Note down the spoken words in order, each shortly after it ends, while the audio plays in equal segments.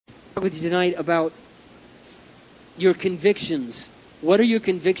with you tonight about your convictions. What are your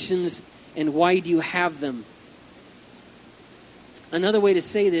convictions and why do you have them? Another way to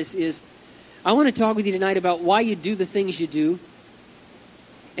say this is, I want to talk with you tonight about why you do the things you do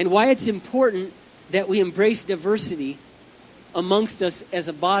and why it's important that we embrace diversity amongst us as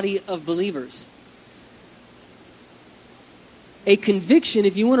a body of believers. A conviction,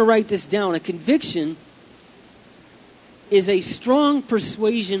 if you want to write this down, a conviction is a strong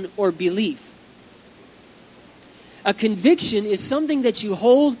persuasion or belief. A conviction is something that you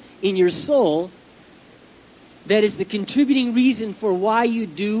hold in your soul that is the contributing reason for why you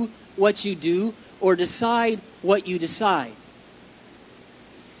do what you do or decide what you decide.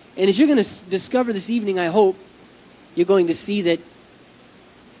 And as you're going to discover this evening, I hope, you're going to see that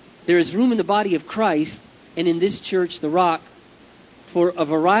there is room in the body of Christ and in this church, The Rock, for a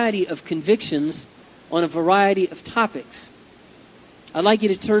variety of convictions on a variety of topics. I'd like you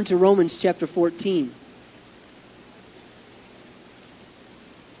to turn to Romans chapter 14.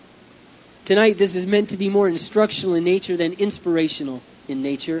 Tonight, this is meant to be more instructional in nature than inspirational in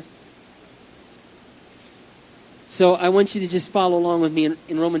nature. So I want you to just follow along with me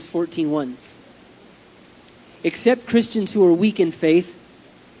in Romans 14:1. Accept Christians who are weak in faith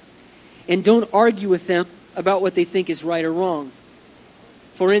and don't argue with them about what they think is right or wrong.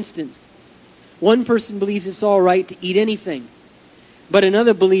 For instance, one person believes it's all right to eat anything, but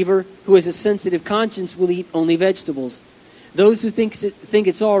another believer who has a sensitive conscience will eat only vegetables. Those who think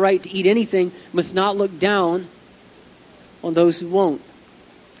it's all right to eat anything must not look down on those who won't.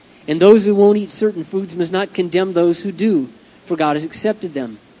 And those who won't eat certain foods must not condemn those who do, for God has accepted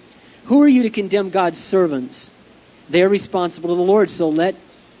them. Who are you to condemn God's servants? They are responsible to the Lord, so let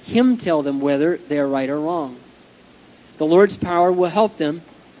Him tell them whether they are right or wrong. The Lord's power will help them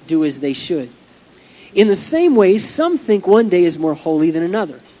do as they should. In the same way, some think one day is more holy than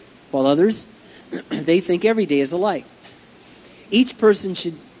another, while others, they think every day is alike. Each person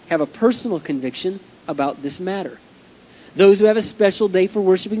should have a personal conviction about this matter. Those who have a special day for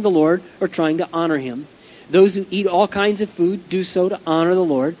worshiping the Lord are trying to honor Him. Those who eat all kinds of food do so to honor the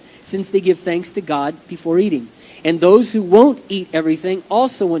Lord, since they give thanks to God before eating. And those who won't eat everything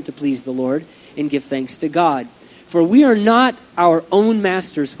also want to please the Lord and give thanks to God. For we are not our own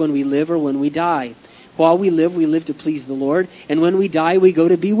masters when we live or when we die. While we live to please the Lord, and when we die, we go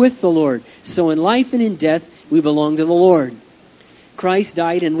to be with the Lord. So in life and in death, we belong to the Lord. Christ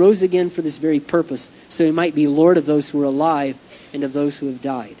died and rose again for this very purpose, so He might be Lord of those who are alive and of those who have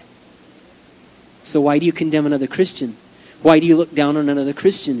died. So why do you condemn another Christian? Why do you look down on another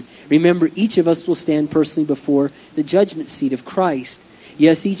Christian? Remember, each of us will stand personally before the judgment seat of Christ.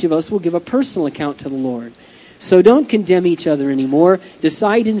 Yes, each of us will give a personal account to the Lord. So don't condemn each other anymore.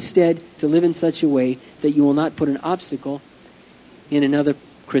 Decide instead to live in such a way that you will not put an obstacle in another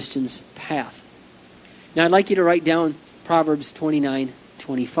Christian's path. Now I'd like you to write down Proverbs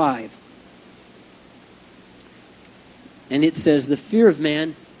 29:25. And it says, the fear of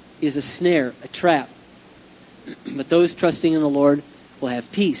man is a snare, a trap. But those trusting in the Lord will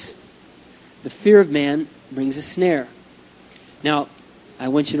have peace. The fear of man brings a snare. Now, I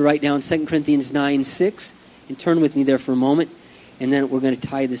want you to write down 2 Corinthians 9:6 and turn with me there for a moment, and then we're going to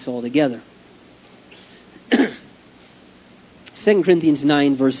tie this all together. 2 Corinthians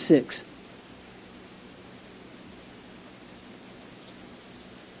 9, verse 6.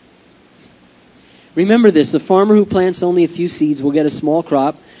 Remember this, the farmer who plants only a few seeds will get a small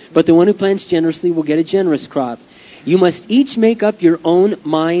crop, but the one who plants generously will get a generous crop. You must each make up your own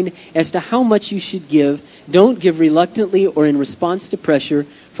mind as to how much you should give. Don't give reluctantly or in response to pressure,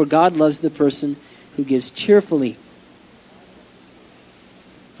 for God loves the person who gives cheerfully.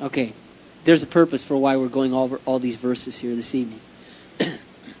 Okay, there's a purpose for why we're going over all these verses here this evening.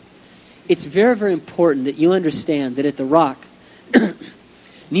 It's very, very important that you understand that at The Rock,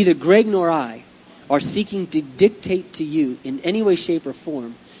 neither Greg nor I are seeking to dictate to you in any way, shape, or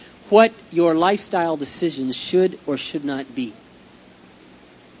form what your lifestyle decisions should or should not be.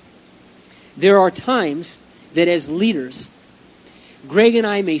 There are times that as leaders, Greg and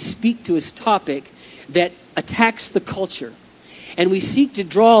I may speak to a topic that attacks the culture, and we seek to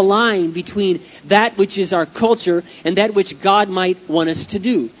draw a line between that which is our culture and that which God might want us to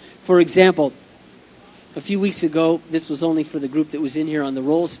do. For example, a few weeks ago, this was only for the group that was in here on the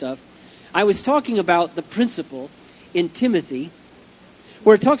roll stuff, I was talking about the principle in Timothy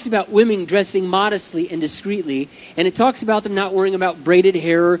where it talks about women dressing modestly and discreetly, and it talks about them not worrying about braided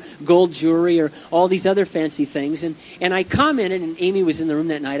hair or gold jewelry or all these other fancy things. And I commented, and Amy was in the room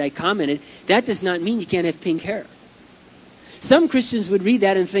that night, I commented, that does not mean you can't have pink hair. Some Christians would read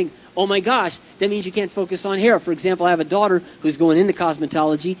that and think, Oh my gosh, that means you can't focus on hair. For example, I have a daughter who's going into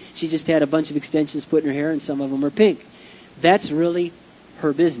cosmetology. She just had a bunch of extensions put in her hair, and some of them are pink. That's really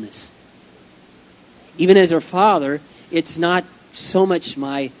her business. Even as her father, it's not so much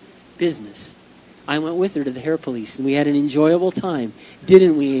my business. I went with her to the hair police, and we had an enjoyable time.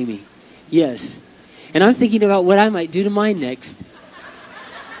 Didn't we, Amy? Yes. And I'm thinking about what I might do to mine next.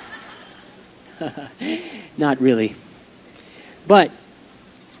 Not really. But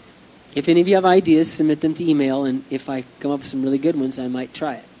if any of you have ideas, submit them to email, and if I come up with some really good ones, I might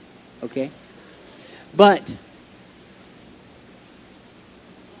try it. Okay? But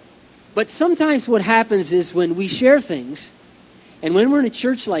sometimes what happens is when we share things, and when we're in a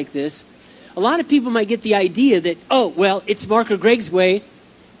church like this, a lot of people might get the idea that, oh, well, it's Mark or Greg's way,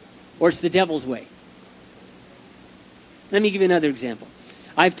 or it's the devil's way. Let me give you another example.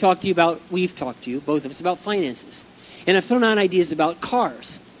 We've talked to you, both of us, about finances. And I've thrown out ideas about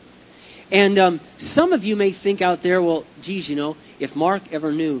cars. And some of you may think out there, well, geez, if Mark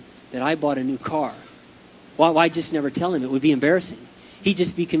ever knew that I bought a new car, why just never tell him? It would be embarrassing. He'd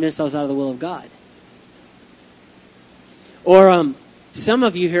just be convinced I was out of the will of God. Or some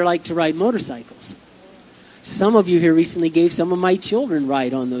of you here like to ride motorcycles. Some of you here recently gave some of my children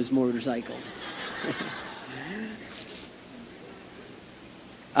ride on those motorcycles.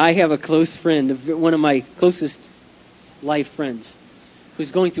 I have a close friend, one of my closest life friends,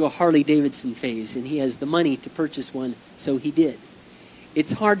 who's going through a Harley-Davidson phase, and he has the money to purchase one, so he did. It's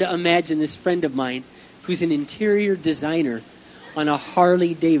hard to imagine this friend of mine who's an interior designer on a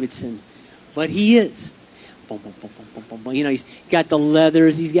Harley-Davidson, but he is. He's got the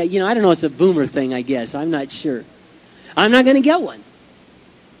leathers, he's got, I don't know, it's a boomer thing, I guess. I'm not sure. I'm not going to get one.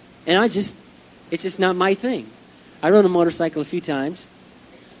 And it's just not my thing. I rode a motorcycle a few times.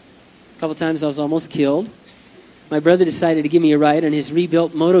 A couple times I was almost killed. My brother decided to give me a ride on his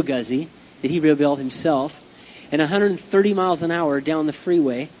rebuilt Moto Guzzi that he rebuilt himself. And 130 miles an hour down the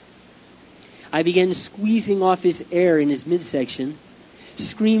freeway, I began squeezing off his air in his midsection,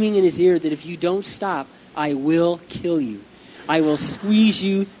 screaming in his ear that if you don't stop, I will kill you. I will squeeze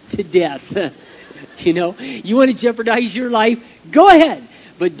you to death. You want to jeopardize your life? Go ahead.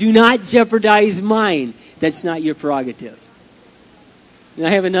 But do not jeopardize mine. That's not your prerogative. And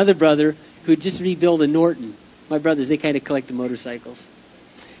I have another brother who just rebuilt a Norton. My brothers, they kind of collected motorcycles.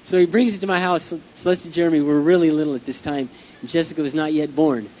 So he brings it to my house. Celeste and Jeremy were really little at this time, and Jessica was not yet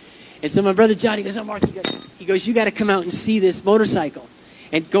born. And so my brother Johnny goes, oh, Mark, you got to come out and see this motorcycle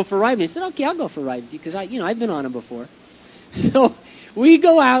and go for a ride with me. I said, okay, I'll go for a ride with you because I've been on them before. So we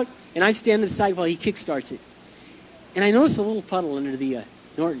go out, and I'm standing at the side while he kickstarts it. And I notice a little puddle under the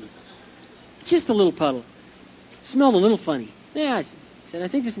Norton. Just a little puddle. Smelled a little funny. Yeah, I said, I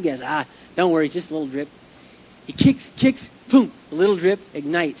think there's some gas. Don't worry, just a little drip. He kicks, boom, a little drip,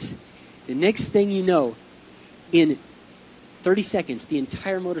 ignites. The next thing you know, in 30 seconds, the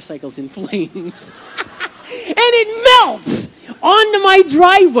entire motorcycle's in flames. And it melts onto my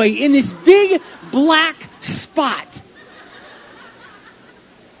driveway in this big black spot.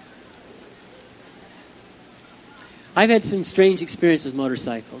 I've had some strange experiences with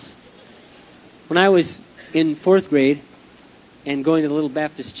motorcycles. When I was in 4th grade and going to the little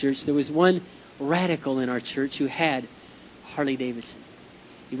Baptist church, there was one radical in our church who had Harley Davidson.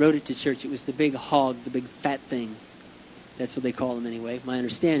 He rode it to church. It was the big hog, the big fat thing. That's what they call them anyway, my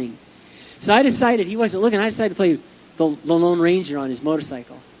understanding. So I decided, he wasn't looking, I decided to play the Lone Ranger on his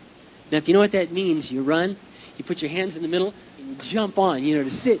motorcycle. Now, if you know what that means, you run, you put your hands in the middle, and you jump on, to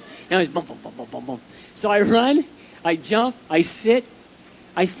sit. And I was bump, bump, bump, bump, bump, bump. So I run, I jump, I sit.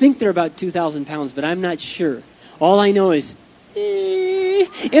 I think they're about 2,000 pounds, but I'm not sure. All I know is,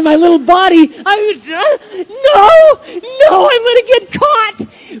 in my little body, no, I'm going to get caught.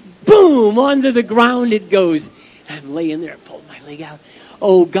 Boom, onto the ground it goes. I'm laying there, pulling my leg out.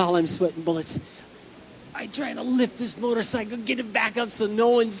 Oh, God, I'm sweating bullets. I try to lift this motorcycle, get it back up so no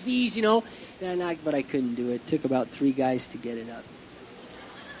one sees, but I couldn't do it. It took about 3 guys to get it up.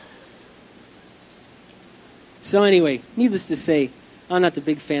 So anyway, needless to say, I'm not the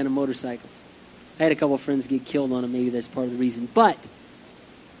big fan of motorcycles. I had a couple of friends get killed on them. Maybe that's part of the reason. But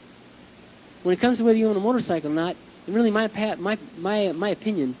when it comes to whether you own a motorcycle or not, and really my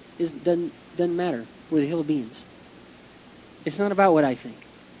opinion doesn't matter. We're the hill of beans. It's not about what I think.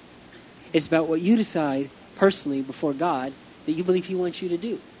 It's about what you decide personally before God that you believe He wants you to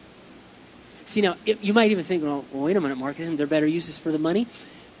do. See, now, you might even think, well, wait a minute, Mark, isn't there better uses for the money?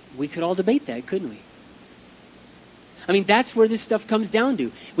 We could all debate that, couldn't we? I mean, that's where this stuff comes down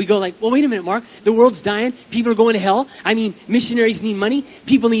to. We go like, well, wait a minute, Mark. The world's dying. People are going to hell. I mean, missionaries need money.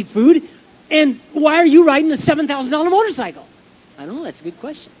 People need food. And why are you riding a $7,000 motorcycle? I don't know. That's a good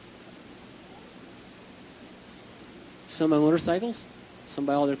question. Some buy motorcycles. Some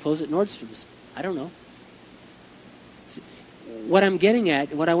buy all their clothes at Nordstrom's. I don't know. See, what I'm getting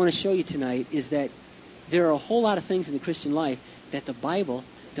at, what I want to show you tonight, is that there are a whole lot of things in the Christian life that the Bible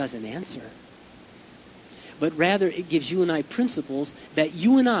doesn't answer. But rather, it gives you and I principles that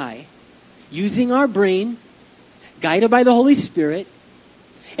you and I, using our brain, guided by the Holy Spirit,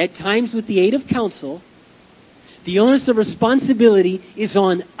 at times with the aid of counsel, the onus of responsibility is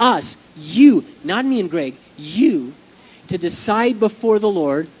on us, you, not me and Greg, you, to decide before the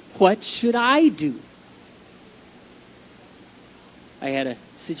Lord, what should I do? I had a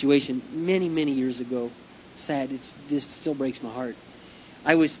situation many, many years ago. Sad, it just still breaks my heart.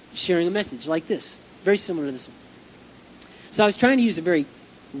 I was sharing a message like this, very similar to this one. So I was trying to use a very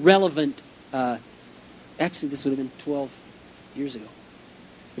relevant, actually this would have been 12 years ago,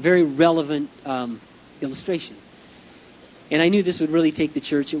 a very relevant illustration. And I knew this would really take the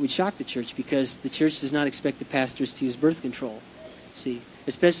church, it would shock the church, because the church does not expect the pastors to use birth control. See,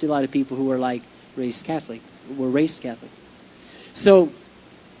 especially a lot of people who are like raised Catholic. So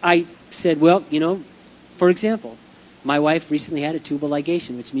I said, well, for example, my wife recently had a tubal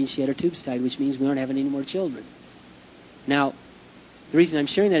ligation, which means she had her tubes tied, which means we aren't having any more children. Now, the reason I'm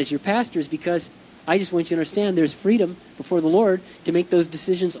sharing that as your pastor is because I just want you to understand there's freedom before the Lord to make those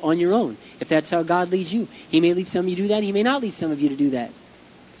decisions on your own. If that's how God leads you. He may lead some of you to do that. He may not lead some of you to do that.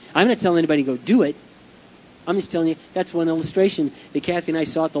 I'm not telling anybody to go do it. I'm just telling you that's one illustration that Kathy and I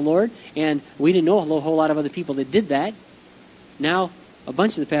saw at the Lord, and we didn't know a whole lot of other people that did that. Now, a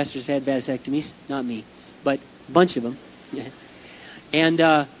bunch of the pastors had vasectomies. Not me, but a bunch of them. And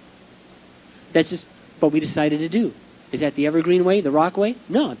that's just what we decided to do. Is that the evergreen way, the rock way?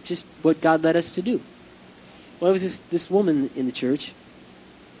 No, just what God led us to do. Well, it was this woman in the church,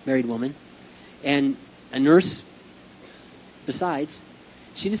 married woman, and a nurse besides.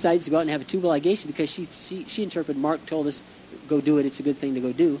 She decides to go out and have a tubal ligation because she interpreted Mark told us, go do it, it's a good thing to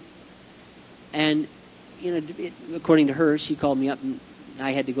go do. And, according to her, she called me up and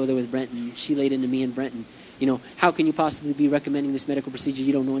I had to go there with Brent, and she laid into me and Brent, and, how can you possibly be recommending this medical procedure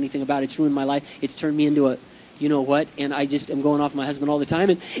you don't know anything about? It's ruined my life. It's turned me into a you know what, and I just am going off my husband all the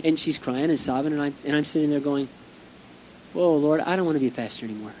time, and she's crying and sobbing, and I'm sitting there going, whoa, Lord, I don't want to be a pastor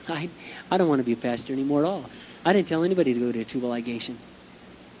anymore. I don't want to be a pastor anymore at all. I didn't tell anybody to go to a tubal ligation.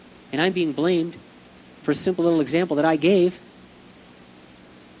 And I'm being blamed for a simple little example that I gave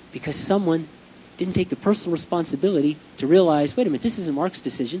because someone didn't take the personal responsibility to realize, wait a minute, this isn't Mark's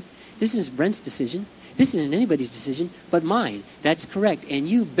decision. This isn't Brent's decision. This isn't anybody's decision but mine. That's correct. And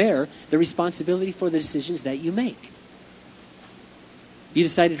you bear the responsibility for the decisions that you make. You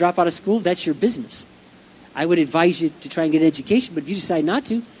decide to drop out of school, that's your business. I would advise you to try and get an education, but if you decide not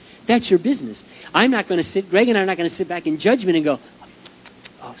to, that's your business. I'm not going to Greg and I are not going to sit back in judgment and go,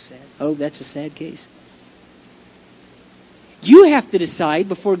 oh, sad. Oh, that's a sad case. You have to decide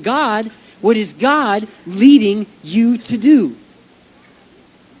before God, what is God leading you to do?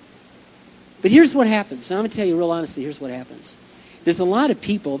 But here's what happens. Now, I'm going to tell you real honestly, here's what happens. There's a lot of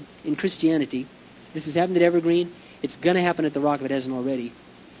people in Christianity, this has happened at Evergreen, it's going to happen at the Rock if it hasn't already,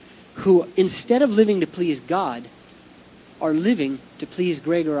 who instead of living to please God, are living to please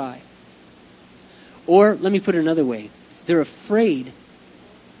Greg or I. Or, let me put it another way, they're afraid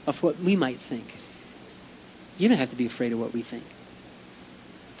of what we might think. You don't have to be afraid of what we think.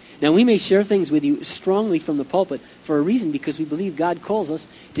 Now, we may share things with you strongly from the pulpit for a reason, because we believe God calls us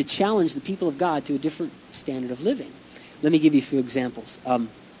to challenge the people of God to a different standard of living. Let me give you a few examples. I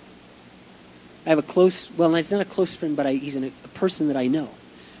have a close, well, it's not a close friend, but he's a person that I know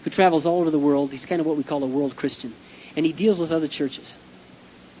who travels all over the world. He's kind of what we call a world Christian. And he deals with other churches.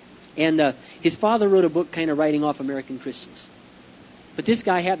 And his father wrote a book kind of writing off American Christians. But this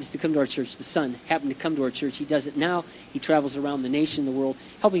guy happens to come to our church. The son happened to come to our church. He does it now. He travels around the nation, the world,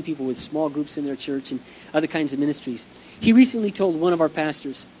 helping people with small groups in their church and other kinds of ministries. He recently told one of our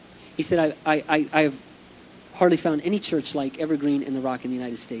pastors, he said, I have hardly found any church like Evergreen and the Rock in the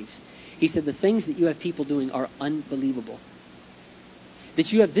United States. He said, the things that you have people doing are unbelievable.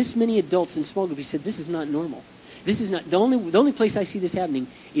 That you have this many adults in small groups. He said, this is not normal. This is not, the only place I see this happening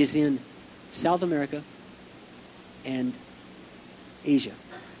is in South America and Asia,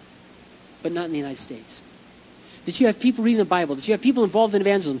 but not in the United States. That you have people reading the Bible, that you have people involved in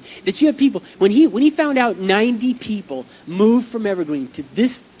evangelism, that you have people, when he found out 90 people moved from Evergreen to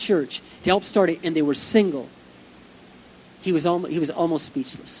this church to help start it, and they were single, he was almost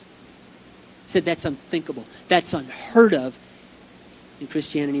speechless. He said, that's unthinkable. That's unheard of in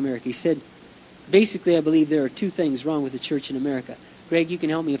Christianity in America. He said, basically, I believe there are two things wrong with the church in America. Greg, you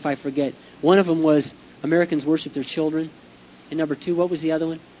can help me if I forget. One of them was Americans worship their children. And number two, what was the other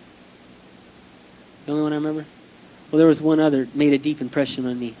one? The only one I remember? Well, there was one other that made a deep impression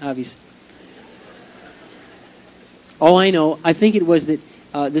on me, obviously. All I know, I think it was that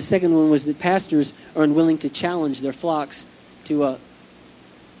the second one was that pastors are unwilling to challenge their flocks to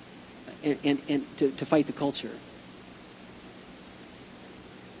to fight the culture.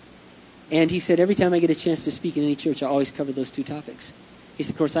 And he said, every time I get a chance to speak in any church, I always cover those two topics. He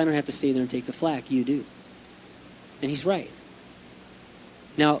said, of course, I don't have to stay there and take the flack. You do. And he's right.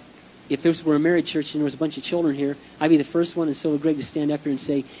 Now, if this were a married church and there was a bunch of children here, I'd be the first one, and so would Greg, to stand up here and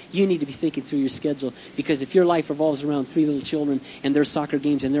say, you need to be thinking through your schedule, because if your life revolves around 3 little children and their soccer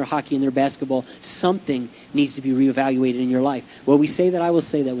games and their hockey and their basketball, something needs to be reevaluated in your life. Well, we say that, I will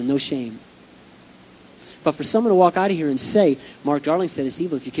say that with no shame. But for someone to walk out of here and say, Mark Darling said it's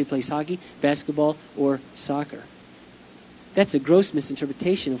evil if your kid plays hockey, basketball, or soccer, that's a gross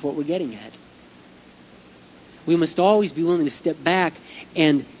misinterpretation of what we're getting at. We must always be willing to step back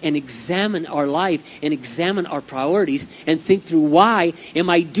and examine our life and examine our priorities and think through, why am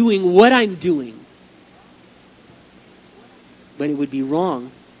I doing what I'm doing? But it would be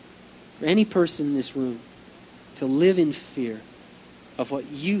wrong for any person in this room to live in fear of what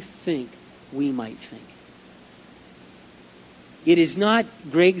you think we might think. It is not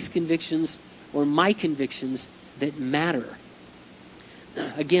Greg's convictions or my convictions that matter.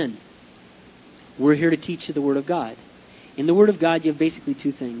 Again, we're here to teach you the Word of God. In the Word of God, you have basically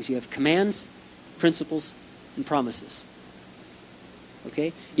two things. You have commands, principles, and promises.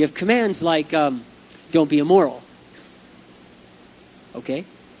 Okay? You have commands like, don't be immoral. Okay?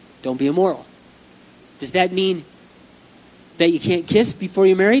 Don't be immoral. Does that mean that you can't kiss before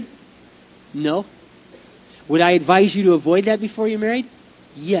you're married? No. Would I advise you to avoid that before you're married?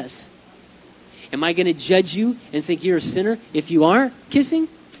 Yes. Am I going to judge you and think you're a sinner if you are kissing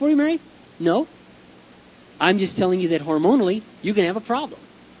before you're married? No. I'm just telling you that hormonally, you're going to have a problem.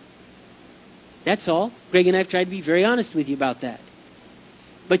 That's all. Greg and I have tried to be very honest with you about that.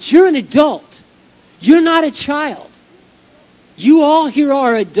 But you're an adult. You're not a child. You all here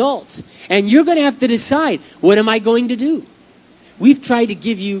are adults. And you're going to have to decide, what am I going to do? We've tried to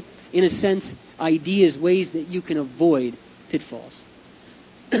give you, in a sense, ideas, ways that you can avoid pitfalls.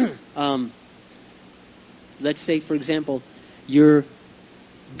 Let's say, for example, you're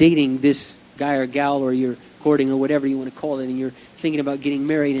dating this guy or gal, or you're courting, or whatever you want to call it, and you're thinking about getting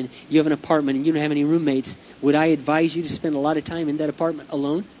married, and you have an apartment and you don't have any roommates. Would I advise you to spend a lot of time in that apartment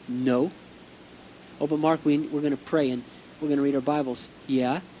alone? No. Oh, but Mark, we're going to pray and we're going to read our Bibles.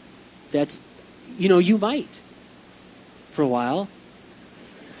 Yeah. That's, you might. For a while.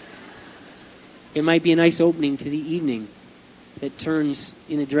 It might be a nice opening to the evening that turns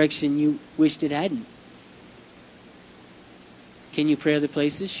in a direction you wished it hadn't. Can you pray other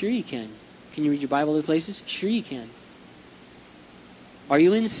places? Sure you can. Can you read your Bible other places? Sure you can. Are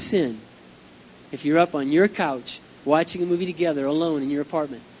you in sin if you're up on your couch watching a movie together alone in your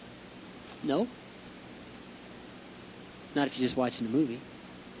apartment? No. Not if you're just watching a movie.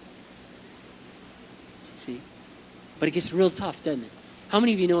 See? But it gets real tough, doesn't it? How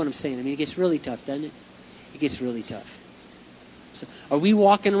many of you know what I'm saying? I mean, it gets really tough, doesn't it? It gets really tough. So, are we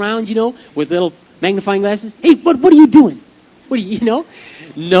walking around, with little magnifying glasses? Hey, what are you doing? What do you know?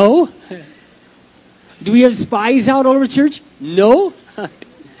 No. Do we have spies out all over church? No.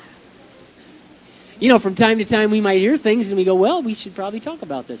 From time to time we might hear things and we go, well, we should probably talk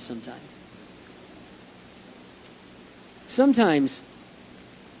about this sometime. Sometimes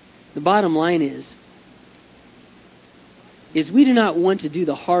the bottom line is we do not want to do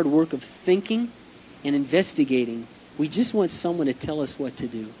the hard work of thinking and investigating. We just want someone to tell us what to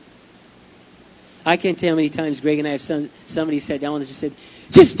do. I can't tell how many times Greg and I have somebody sat down with us and said,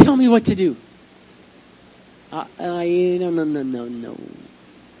 just tell me what to do. No.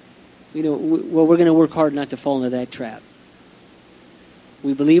 Well, we're going to work hard not to fall into that trap.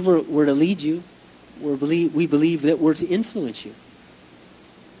 We believe we're to lead you. We believe that we're to influence you.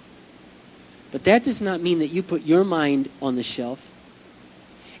 But that does not mean that you put your mind on the shelf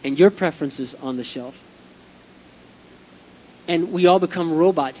and your preferences on the shelf. And we all become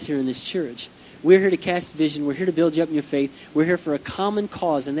robots here in this church. We're here to cast vision. We're here to build you up in your faith. We're here for a common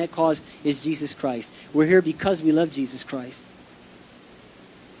cause, and that cause is Jesus Christ. We're here because we love Jesus Christ.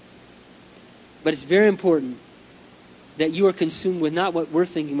 But it's very important that you are consumed with not what we're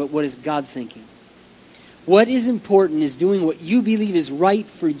thinking, but what is God thinking. What is important is doing what you believe is right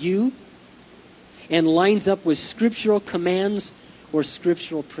for you and lines up with scriptural commands or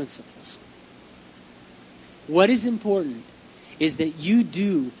scriptural principles. What is important is that you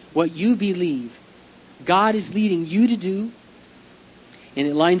do what you believe God is leading you to do, and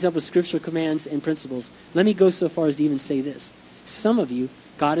it lines up with scriptural commands and principles. Let me go so far as to even say this. Some of you,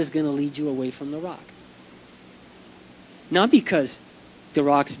 God is going to lead you away from the rock. Not because the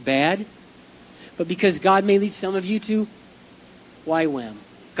Rock's bad, but because God may lead some of you to YWAM.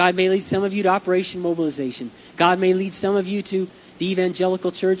 God may lead some of you to Operation Mobilization. God may lead some of you to the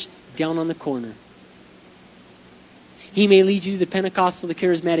evangelical church down on the corner. He may lead you to the Pentecostal, the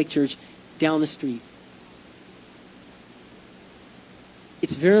charismatic church down the street.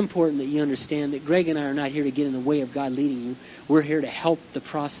 It's very important that you understand that Greg and I are not here to get in the way of God leading you. We're here to help the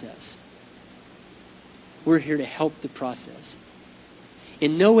process. We're here to help the process.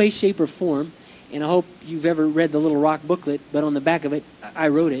 In no way, shape, or form, and I hope you've ever read the Little Rock booklet, but on the back of it, I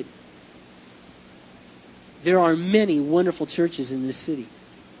wrote it. There are many wonderful churches in this city.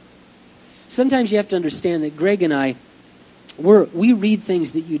 Sometimes you have to understand that Greg and I, we read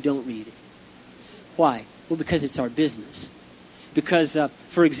things that you don't read. Why? Well, because it's our business. Because,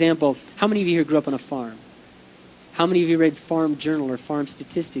 for example, how many of you here grew up on a farm? How many of you read Farm Journal or Farm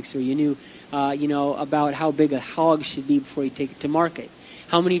Statistics, or you knew, about how big a hog should be before you take it to market?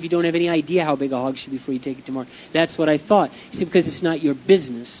 How many of you don't have any idea how big a hog should be before you take it to market? That's what I thought. You see, because it's not your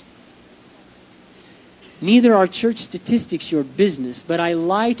business. Neither are church statistics your business, but I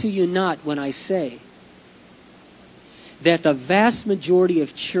lie to you not when I say that the vast majority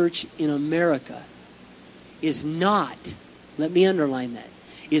of church in America is not, let me underline that,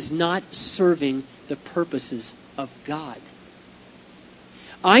 is not serving the purposes of God.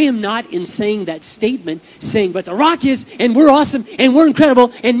 I am not, in saying that statement, saying, but the Rock is, and we're awesome, and we're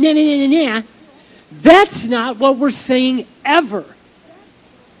incredible, and na na na na na. That's not what we're saying ever.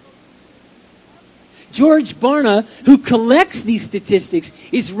 George Barna, who collects these statistics,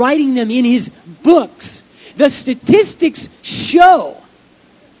 is writing them in his books. The statistics show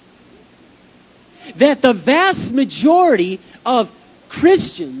that the vast majority of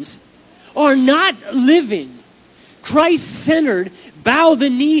Christians are not living Christ-centered, bow the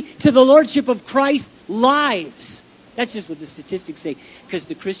knee to the Lordship of Christ lives. That's just what the statistics say, because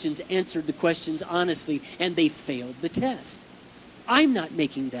the Christians answered the questions honestly and they failed the test. I'm not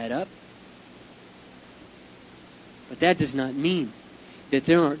making that up. But that does not mean that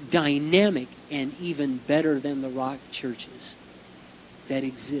there aren't dynamic and even better than the Rock churches that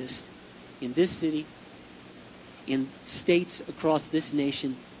exist in this city, in states across this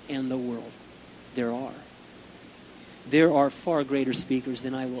nation and the world. There are. There are far greater speakers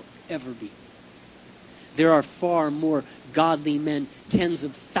than I will ever be. There are far more godly men, tens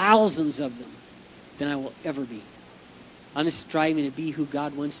of thousands of them, than I will ever be. I'm just striving to be who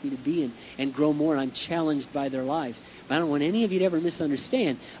God wants me to be and grow more, and I'm challenged by their lives. But I don't want any of you to ever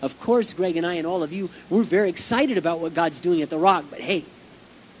misunderstand. Of course, Greg and I and all of you, we're very excited about what God's doing at the Rock. But hey,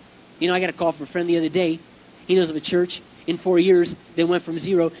 I got a call from a friend the other day. He knows of a church in 4 years that went from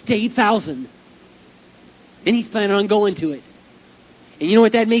 0 to 8,000. And he's planning on going to it. And you know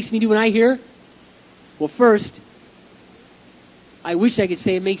what that makes me do when I hear? Well, first, I wish I could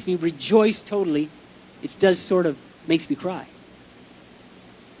say it makes me rejoice totally. It does sort of makes me cry.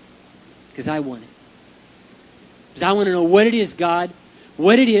 Because I want it. Because I want to know what it is, God,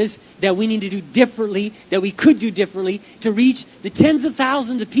 what it is that we need to do differently, that we could do differently to reach the tens of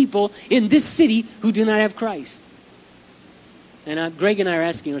thousands of people in this city who do not have Christ. And Greg and I are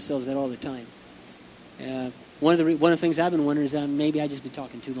asking ourselves that all the time. One of the things I've been wondering is maybe I've just been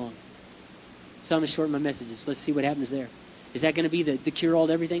talking too long. So I'm going to shorten my messages. Let's see what happens there. Is that going to be the cure-all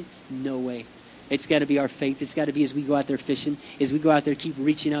to everything? No way. It's got to be our faith. It's got to be as we go out there fishing, as we go out there keep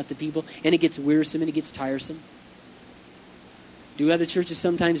reaching out to people, and it gets wearisome and it gets tiresome. Do other churches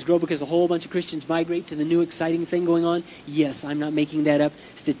sometimes grow because a whole bunch of Christians migrate to the new exciting thing going on? Yes, I'm not making that up.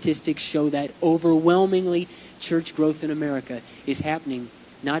 Statistics show that overwhelmingly church growth in America is happening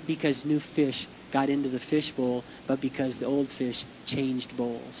not because new fish got into the fish bowl, but because the old fish changed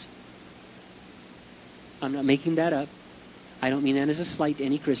bowls. I'm not making that up. I don't mean that as a slight to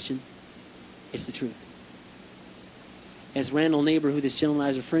any Christian. It's the truth. As Randall Neighbor, who this gentleman I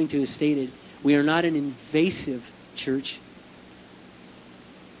was referring to, has stated, we are not an invasive church.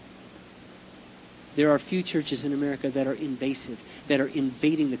 There are few churches in America that are invasive, that are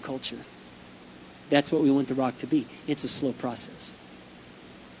invading the culture. That's what we want the Rock to be. It's a slow process.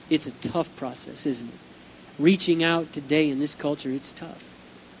 It's a tough process, isn't it? Reaching out today in this culture, it's tough.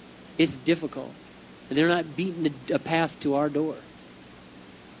 It's difficult. They're not beating a path to our door.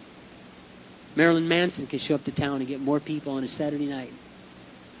 Marilyn Manson can show up to town and get more people on a Saturday night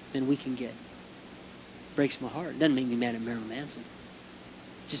than we can get. Breaks my heart. It doesn't make me mad at Marilyn Manson.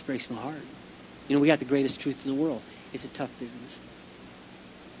 It just breaks my heart. We got the greatest truth in the world. It's a tough business.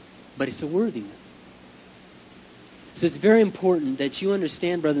 But it's a worthy one. So it's very important that you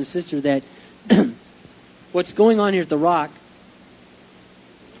understand, brother and sister, that what's going on here at the Rock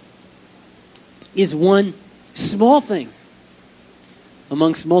is one small thing.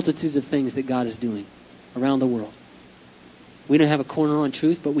 amongst multitudes of things that God is doing around the world. We don't have a corner on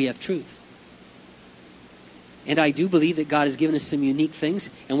truth, but we have truth. And I do believe that God has given us some unique things,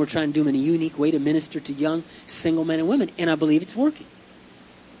 and we're trying to do them in a unique way to minister to young single men and women, and I believe it's working.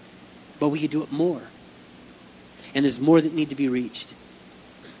 But we could do it more. And there's more that need to be reached.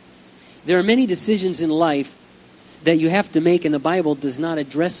 There are many decisions in life that you have to make, and the Bible does not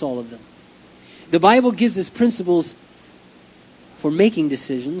address all of them. The Bible gives us principles for making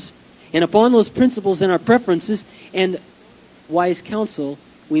decisions, and upon those principles and our preferences and wise counsel,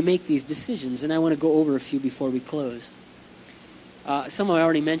 we make these decisions. And I want to go over a few before we close. Some I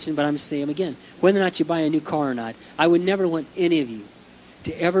already mentioned, but I'm just saying them again. Whether or not you buy a new car or not, I would never want any of you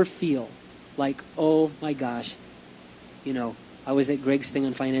to ever feel like, oh my gosh, I was at Greg's thing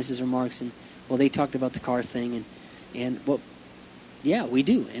on finances or Mark's, and well, they talked about the car thing, and well, yeah, we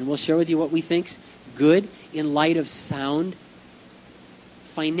do, and we'll share with you what we think's good in light of sound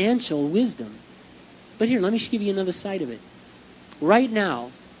financial wisdom. But here, let me give you another side of it. Right now,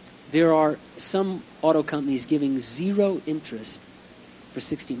 there are some auto companies giving 0 interest for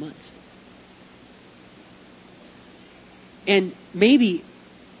 60 months. And maybe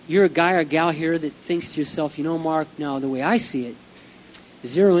you're a guy or gal here that thinks to yourself, Mark, now the way I see it,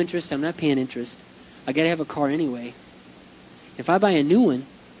 0 interest, I'm not paying interest. I got to have a car anyway. If I buy a new one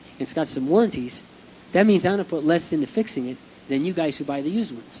and it's got some warranties, that means I'm going to put less into fixing it than you guys who buy the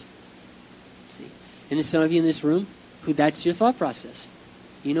used ones. See? And there's some of you in this room who that's your thought process.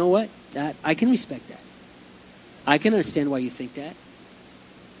 You know what? I can respect that. I can understand why you think that.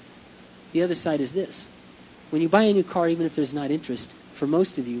 The other side is this. When you buy a new car, even if there's not interest, for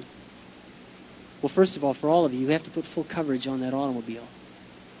most of you, well, first of all, for all of you, you have to put full coverage on that automobile.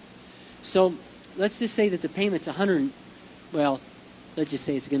 So let's just say that the payment's let's just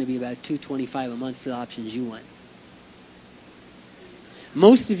say it's going to be about $225 a month for the options you want.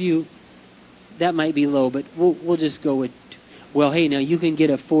 Most of you, that might be low, but we'll just go with, well, hey, now you can get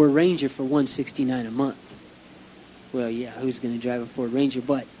a Ford Ranger for $169 a month. Well, yeah, who's going to drive a Ford Ranger?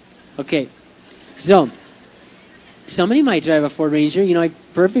 But, okay, so somebody might drive a Ford Ranger.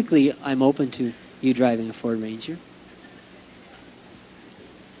 I'm open to you driving a Ford Ranger.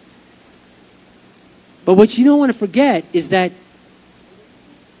 But what you don't want to forget is that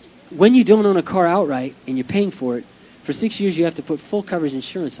when you don't own a car outright and you're paying for it, for 6 years you have to put full coverage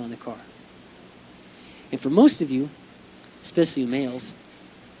insurance on the car. And for most of you, especially males,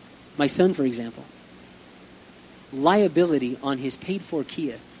 my son, for example, liability on his paid-for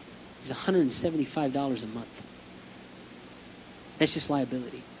Kia is $175 a month. That's just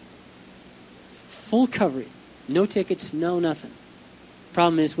liability. Full coverage, no tickets, no nothing.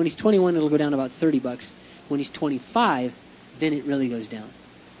 Problem is, when he's 21, it'll go down to about $30. When he's 25, then it really goes down.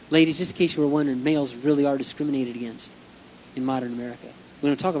 Ladies, just in case you were wondering, males really are discriminated against in modern America. We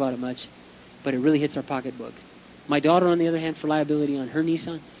don't talk about it much, but it really hits our pocketbook. My daughter, on the other hand, for liability on her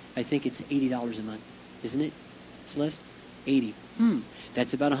Nissan, I think it's $80 a month. Isn't it, Celeste? 80.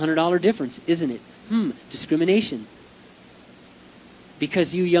 That's about a $100 difference, isn't it? Discrimination.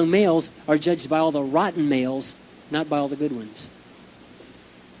 Because you young males are judged by all the rotten males, not by all the good ones.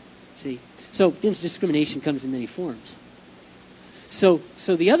 See? So discrimination comes in many forms. So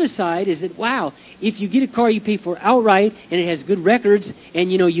the other side is that, wow, if you get a car you pay for outright and it has good records,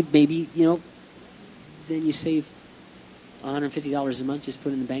 and you maybe, then you save $150 a month, just put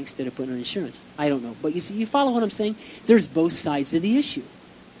it in the bank instead of putting it on insurance. I don't know. But you see, you follow what I'm saying? There's both sides of the issue.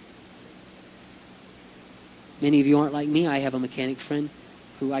 Many of you aren't like me. I have a mechanic friend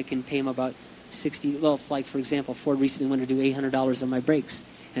who I can pay him about $60. Well, like, for example, Ford recently wanted to do $800 on my brakes.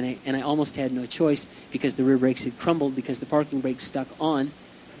 And I almost had no choice because the rear brakes had crumbled because the parking brake stuck on.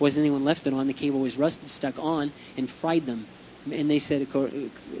 Wasn't anyone left it on. The cable was rusted, stuck on, and fried them. And they said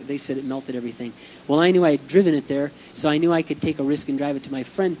it melted everything. Well, I knew I had driven it there, so I knew I could take a risk and drive it to my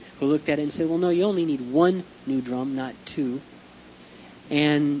friend, who looked at it and said, well, no, you only need one new drum, not two.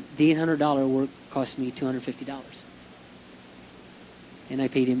 And the $800 work cost me $250. And I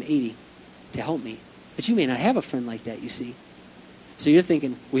paid him $80 to help me. But you may not have a friend like that, you see. So you're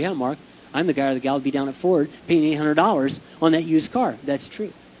thinking, well, yeah, Mark, I'm the guy or the gal to be down at Ford paying $800 on that used car. That's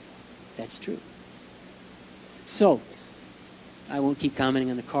true. That's true. So, I won't keep commenting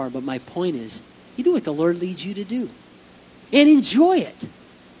on the car, but my point is, you do what the Lord leads you to do. And enjoy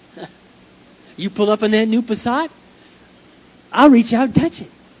it. You pull up in that new Passat, I'll reach out and touch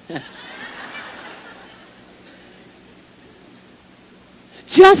it.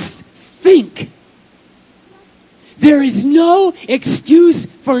 Just think. There is no excuse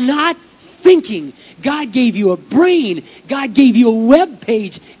for not thinking. God gave you a brain. God gave you a web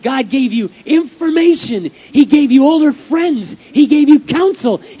page. God gave you information. He gave you older friends. He gave you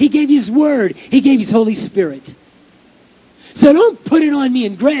counsel. He gave you His Word. He gave you His Holy Spirit. So don't put it on me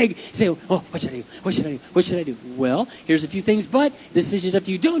and Greg. Say, oh, what should I do? What should I do? What should I do? Well, here's a few things, but the decision's up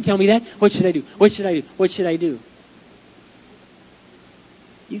to you. Don't tell me that. What should I do? What should I do? What should I do?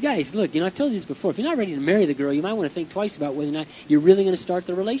 You guys, look, I've told you this before. If you're not ready to marry the girl, you might want to think twice about whether or not you're really going to start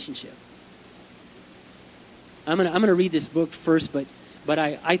the relationship. I'm gonna read this book first, but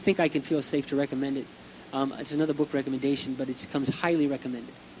I think I can feel safe to recommend it. It's another book recommendation, but it comes highly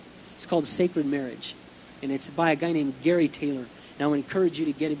recommended. It's called Sacred Marriage, and it's by a guy named Gary Taylor. And I would encourage you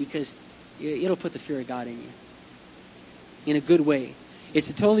to get it because it'll put the fear of God in you in a good way. It's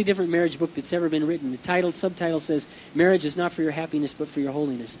a totally different marriage book that's ever been written. The subtitle says, Marriage is not for your happiness, but for your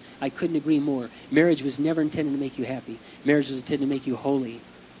holiness. I couldn't agree more. Marriage was never intended to make you happy. Marriage was intended to make you holy.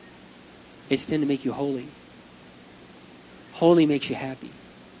 It's intended to make you holy. Holy makes you happy.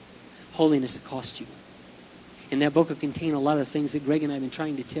 Holiness costs you. And that book will contain a lot of things that Greg and I have been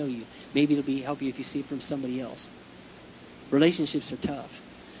trying to tell you. Maybe it'll help you if you see it from somebody else. Relationships are tough.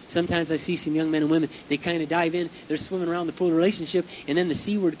 Sometimes I see some young men and women, they kind of dive in, they're swimming around the pool of relationship, and then the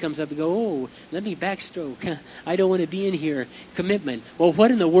C word comes up and go, oh, let me backstroke. I don't want to be in here. Commitment. Well,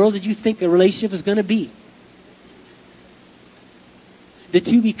 what in the world did you think a relationship was going to be? The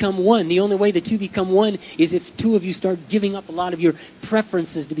two become one. The only way the two become one is if two of you start giving up a lot of your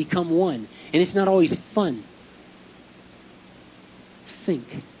preferences to become one. And it's not always fun. Think.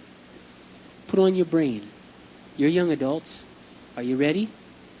 Put on your brain. You're young adults. Are you ready?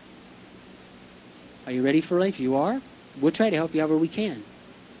 Are you ready for life? You are? We'll try to help you however we can.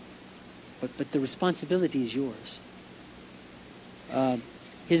 But the responsibility is yours.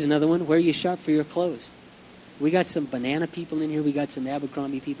 Here's another one. Where you shop for your clothes. We got some Banana people in here. We got some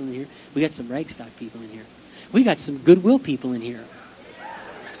Abercrombie people in here. We got some Ragstock people in here. We got some Goodwill people in here.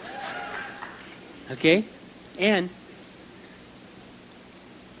 Okay? And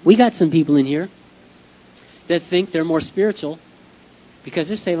we got some people in here that think they're more spiritual because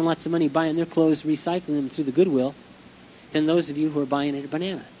they're saving lots of money buying their clothes, recycling them through the Goodwill, than those of you who are buying it at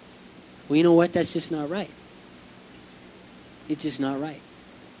Banana. Well, you know what? That's just not right. It's just not right.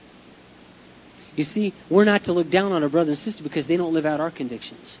 You see, we're not to look down on our brother and sister because they don't live out our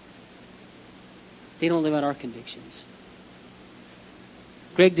convictions. They don't live out our convictions.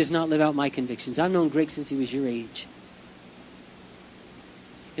 Greg does not live out my convictions. I've known Greg since he was your age.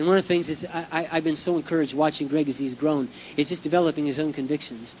 And one of the things is I've been so encouraged watching Greg as he's grown is just developing his own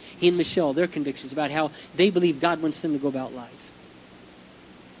convictions. He and Michelle, their convictions about how they believe God wants them to go about life.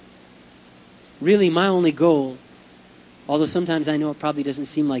 Really, my only goal, although sometimes I know it probably doesn't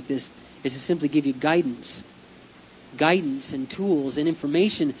seem like this, is to simply give you guidance and tools and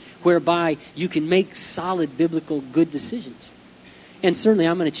information whereby you can make solid, biblical, good decisions. And certainly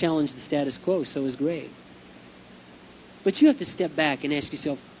I'm going to challenge the status quo, so is Greg. But you have to step back and ask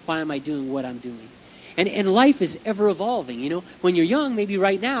yourself, why am I doing what I'm doing? And life is ever evolving. When you're young, maybe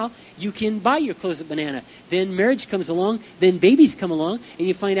right now, you can buy your clothes at Banana. Then marriage comes along, then babies come along, and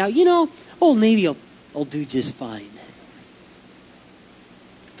you find out, maybe I'll do just fine.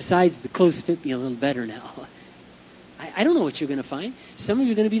 Besides, the clothes fit me a little better now. I don't know what you're going to find. Some of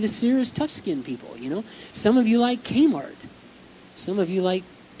you are going to be the Sears tough skin people, Some of you like Kmart. Some of you like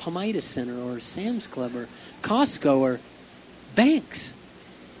Palmyra Center or Sam's Club or Costco or banks.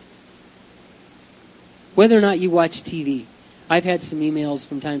 Whether or not you watch TV. I've had some emails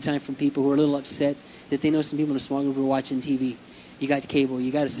from time to time from people who are a little upset that they know some people in a small group who are watching TV. You got cable,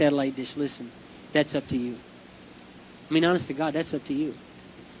 you got a satellite dish. Listen, that's up to you. I mean, honest to God, that's up to you.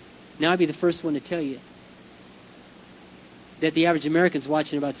 Now I'd be the first one to tell you that the average American's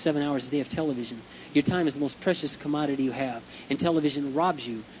watching about 7 hours a day of television. Your time is the most precious commodity you have, and television robs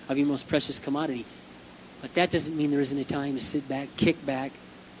you of your most precious commodity. But that doesn't mean there isn't a time to sit back, kick back,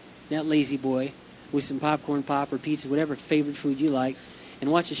 that lazy boy, with some popcorn pop or pizza, whatever favorite food you like,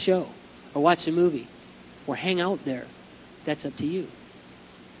 and watch a show, or watch a movie, or hang out there. That's up to you.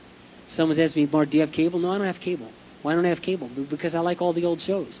 Someone's asked me, Mark, do you have cable? No, I don't have cable. Why don't I have cable? Because I like all the old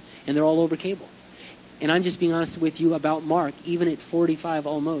shows, and they're all over cable. And I'm just being honest with you about Mark. Even at 45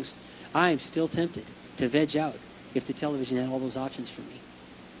 almost, I am still tempted to veg out if the television had all those options for me.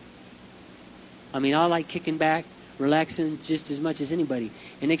 I mean, I like kicking back, relaxing just as much as anybody.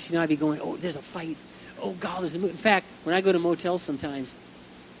 And next thing I'd be going, oh, there's a fight. Oh, God, there's a movie. In fact, when I go to motels sometimes,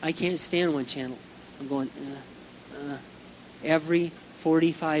 I can't stand one channel. I'm going, every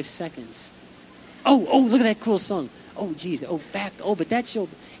 45 seconds. Oh, look at that cool song. Oh, geez. Oh, back. Oh, but that show.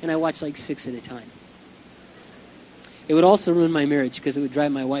 And I watch like 6 at a time. It would also ruin my marriage because it would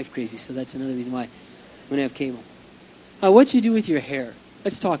drive my wife crazy. So that's another reason why I'm going to have cable. What you do with your hair?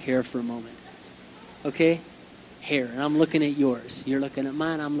 Let's talk hair for a moment. Okay? Hair. And I'm looking at yours. You're looking at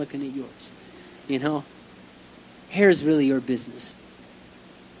mine. I'm looking at yours. You know? Hair is really your business.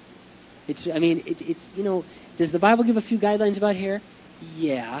 It's, you know, does the Bible give a few guidelines about hair?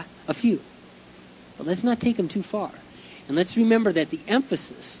 Yeah, a few. But let's not take them too far. And let's remember that the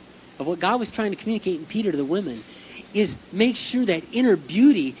emphasis of what God was trying to communicate in Peter to the women is make sure that inner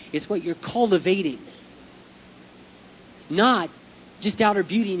beauty is what you're cultivating. Not just outer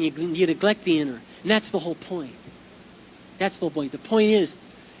beauty and you neglect the inner. And that's the whole point. That's the whole point. The point is,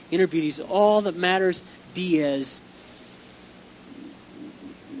 inner beauty is all that matters. Be as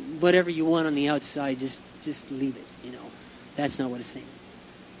whatever you want on the outside, just leave it, you know. That's not what it's saying.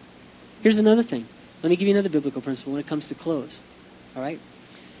 Here's another thing. Let me give you another biblical principle when it comes to clothes. All right?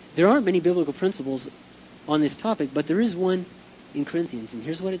 There aren't many biblical principles on this topic, but there is one in Corinthians, and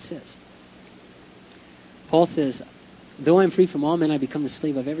here's what it says. Paul says, though I am free from all men, I become the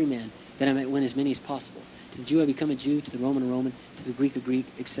slave of every man, that I might win as many as possible. To the Jew I become a Jew, to the Roman a Roman, to the Greek a Greek,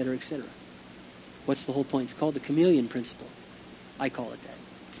 etc., etc. What's the whole point? It's called the chameleon principle. I call it that.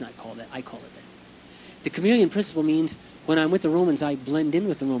 It's not called that. I call it that. The chameleon principle means when I'm with the Romans, I blend in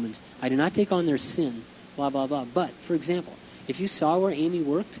with the Romans. I do not take on their sin, blah, blah, blah. But, for example, if you saw where Amy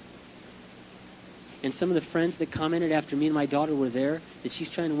worked, and some of the friends that commented after me and my daughter were there, that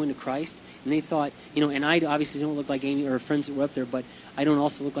she's trying to win to Christ, and they thought, you know, and I obviously don't look like Amy or her friends that were up there, but I don't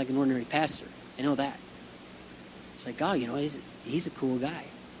also look like an ordinary pastor. I know that. It's like, oh, you know, he's a cool guy.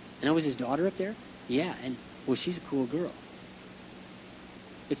 And I was his daughter up there? Yeah, and, well, she's a cool girl.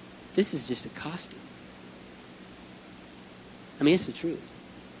 This is just a costume. I mean, it's the truth.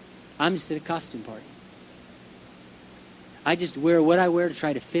 I'm just at a costume party. I just wear what I wear to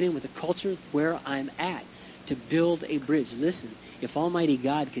try to fit in with the culture where I'm at, to build a bridge. Listen, if Almighty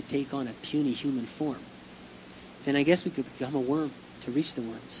God could take on a puny human form, then I guess we could become a worm to reach the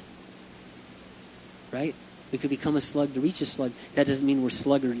worms. Right? We could become a slug to reach a slug. That doesn't mean we're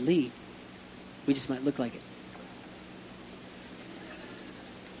sluggardly. We just might look like it.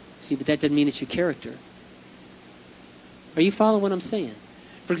 See, but that doesn't mean it's your character. Are you following what I'm saying?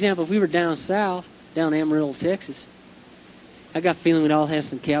 For example, if we were down south, down Amarillo, Texas, I got a feeling we'd all have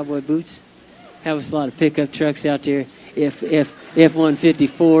some cowboy boots. Have us a lot of pickup trucks out there, F-150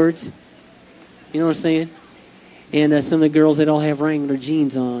 Fords. You know what I'm saying? And some of the girls, they'd all have Wrangler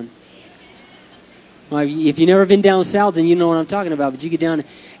jeans on. Well, if you've never been down south, then you know what I'm talking about. But you get down to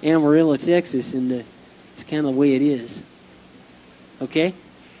Amarillo, Texas, and it's kind of the way it is. Okay?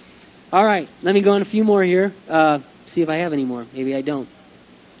 All right, let me go on a few more here. See if I have any more. Maybe I don't.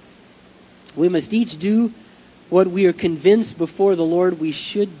 We must each do what we are convinced before the Lord we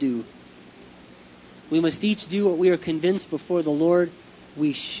should do. We must each do what we are convinced before the Lord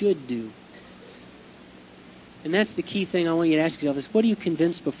we should do. And that's the key thing I want you to ask yourself is, what are you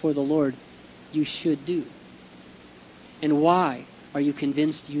convinced before the Lord you should do? And why are you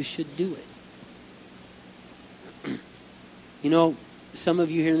convinced you should do it? You know, some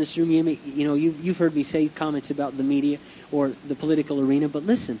of you here in this room, you've heard me say comments about the media or the political arena, but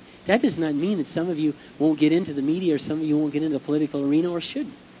listen, that does not mean that some of you won't get into the media or some of you won't get into the political arena or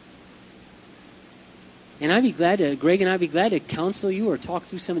shouldn't. And Greg and I'd be glad to counsel you or talk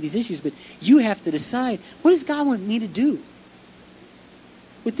through some of these issues, but you have to decide, what does God want me to do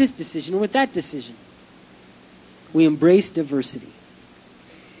with this decision or with that decision? We embrace diversity.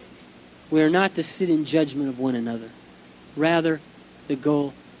 We are not to sit in judgment of one another. Rather, the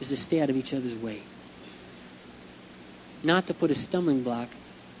goal is to stay out of each other's way. Not to put a stumbling block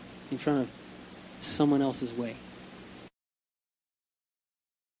in front of someone else's way.